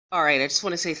All right, I just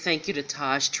want to say thank you to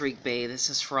Taj Tariq Bey. This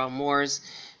is for all Moors,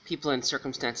 people, and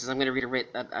circumstances. I'm going to read a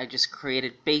writ that I just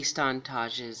created based on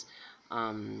Taj's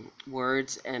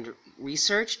words and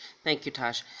research. Thank you,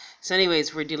 Taj. So,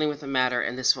 anyways, we're dealing with a matter,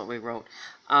 and this is what we wrote.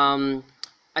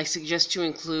 I suggest you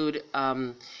include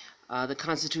the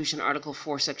Constitution, Article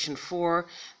 4, Section 4,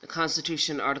 the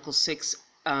Constitution, Article 6,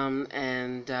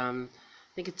 and I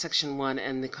think it's Section 1,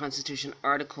 and the Constitution,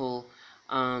 Article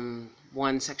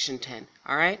 1, Section 10.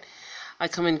 All right? I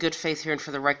come in good faith here and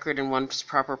for the record in one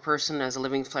proper person as a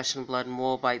living flesh and blood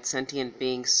Moabite sentient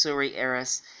being, Suri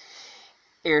heiress,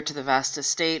 heir to the vast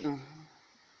estate,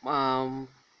 and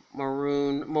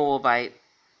Maroon Moabite,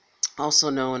 also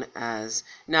now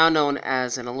known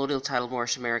as an allodial title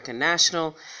Moorish American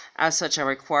national. As such, I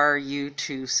require you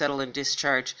to settle and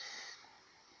discharge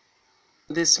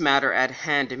this matter at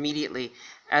hand immediately,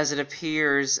 as it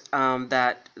appears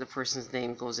that the person's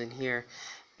name goes in here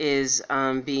is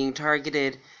being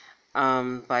targeted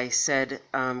by said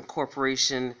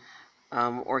corporation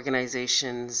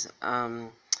organizations,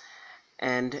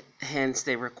 and hence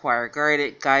they require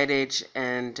guidage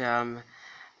and an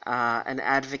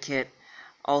advocate.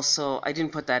 Also, I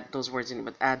didn't put those words in,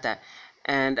 but add that.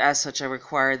 And as such, I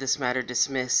require this matter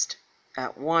dismissed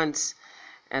at once,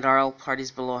 and all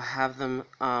parties below have them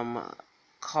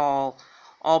call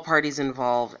all parties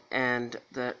involved and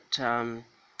that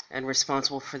and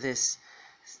responsible for this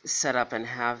setup and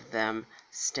have them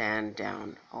stand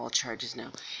down all charges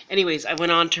now. Anyways, I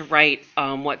went on to write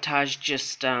what Taj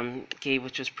just gave,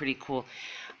 which was pretty cool.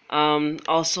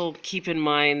 Also, keep in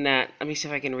mind that, let me see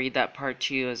if I can read that part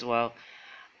to you as well.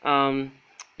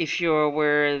 If you're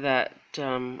aware that,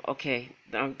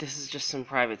 this is just some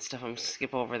private stuff. I'm going to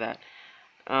skip over that.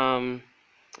 Let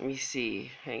me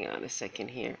see. Hang on a second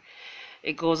here.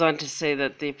 It goes on to say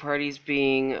that the parties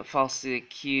being falsely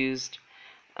accused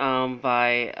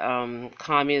by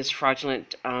communist,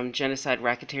 fraudulent, genocide,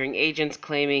 racketeering agents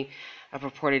claiming a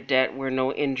purported debt where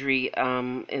no injured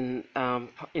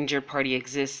party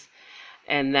exists,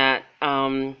 and that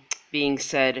being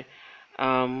said,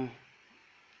 the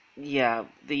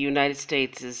United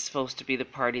States is supposed to be the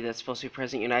party that's supposed to be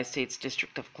present. United States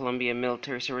District of Columbia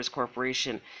Military Service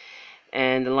Corporation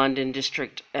and the London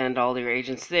District and all their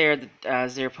agents there,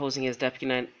 as they're posing as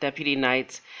deputy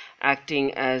knights,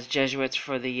 acting as Jesuits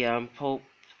for the Pope,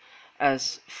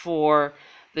 as for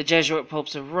the Jesuit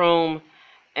popes of Rome,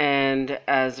 and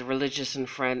as the religious and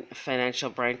financial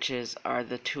branches are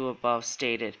the two above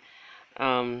stated.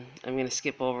 I'm going to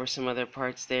skip over some other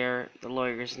parts there, the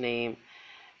lawyer's name.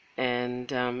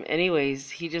 And anyways,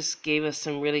 he just gave us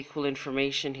some really cool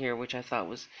information here, which I thought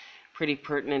was pretty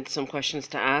pertinent. Some questions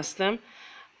to ask them.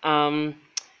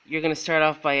 You're going to start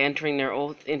off by entering their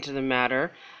oath into the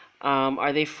matter.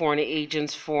 Are they foreign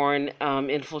agents, foreign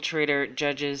infiltrator,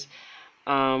 judges?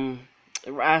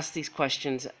 Ask these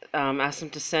questions. Ask them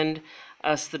to send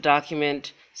us the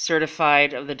document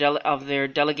certified of their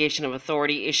delegation of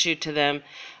authority issued to them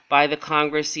by the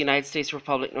Congress, the United States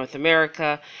Republic, North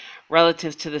America,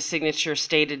 relative to the signature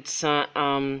stated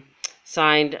signed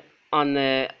on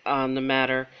the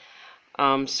matter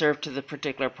served to the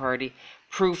particular party.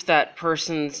 Proof of that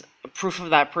person's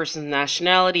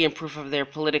nationality and proof of their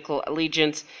political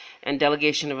allegiance and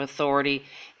delegation of authority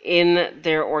in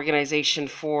their organization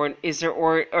foreign. Is their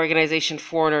organization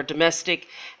foreign or domestic?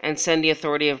 And send the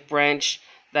authority of branch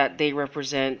that they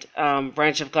represent,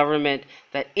 branch of government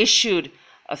that issued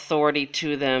authority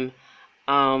to them,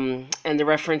 and the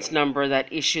reference number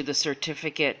that issued the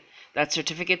certificate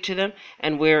to them,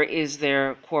 and where is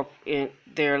their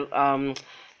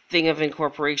thing of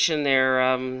incorporation,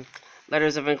 their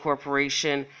letters of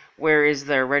incorporation, where is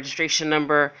their registration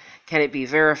number, can it be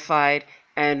verified,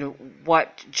 and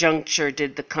what juncture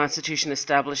did the Constitution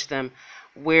establish them,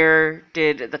 where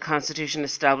did the Constitution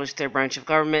establish their branch of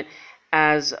government,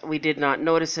 as we did not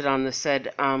notice it on the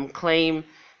said claim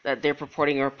that they're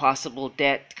purporting a possible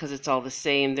debt, because it's all the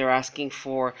same. They're asking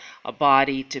for a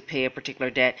body to pay a particular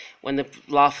debt when the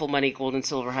lawful money, gold and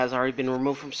silver, has already been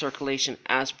removed from circulation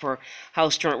as per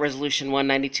House Joint Resolution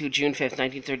 192, June 5th,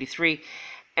 1933,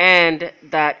 and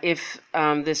that if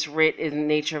this writ in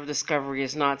nature of discovery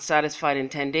is not satisfied in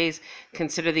 10 days,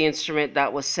 consider the instrument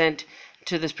that was sent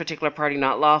to this particular party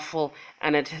not lawful,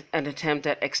 and an attempt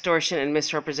at extortion and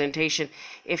misrepresentation.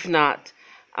 If not,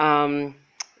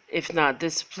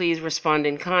 this, please respond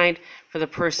in kind for the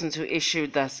persons who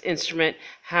issued this instrument.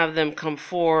 Have them come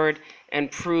forward and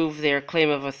prove their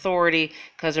claim of authority.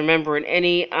 Because remember, in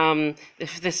any,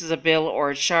 if this is a bill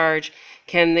or a charge,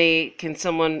 can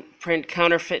someone print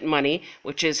counterfeit money,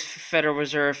 which is Federal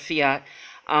Reserve fiat,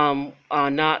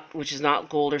 which is not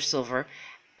gold or silver,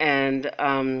 and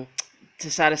to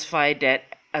satisfy a debt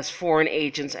as foreign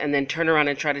agents, and then turn around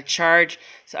and try to charge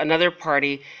another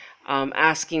party,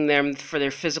 asking them for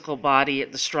their physical body,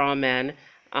 the straw man,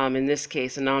 in this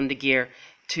case, a nom de guerre,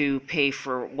 to pay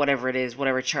for whatever it is,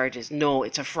 whatever charges. No,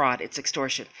 it's a fraud. It's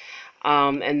extortion.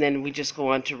 And then we just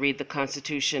go on to read the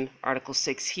Constitution, Article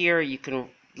 6 here. You can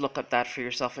look up that for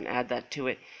yourself and add that to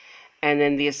it. And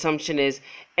then the assumption is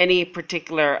any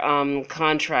particular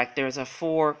contract, there's a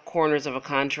four corners of a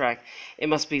contract. It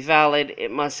must be valid, it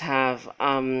must have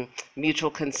mutual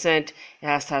consent, it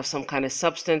has to have some kind of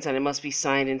substance, and it must be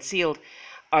signed and sealed.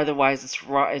 Otherwise,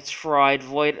 it's fraud,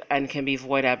 void, and can be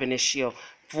void ab initio,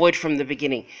 void from the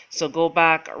beginning. So go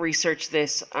back, research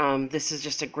this. This is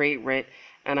just a great writ,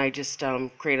 and I just I'm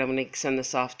going to send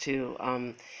this off to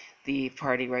the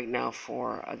party right now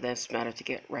for this matter to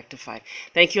get rectified.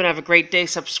 Thank you and have a great day.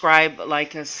 Subscribe,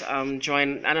 like us,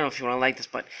 join. I don't know if you want to like this,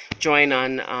 but join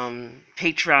on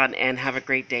Patreon and have a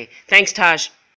great day. Thanks, Taj.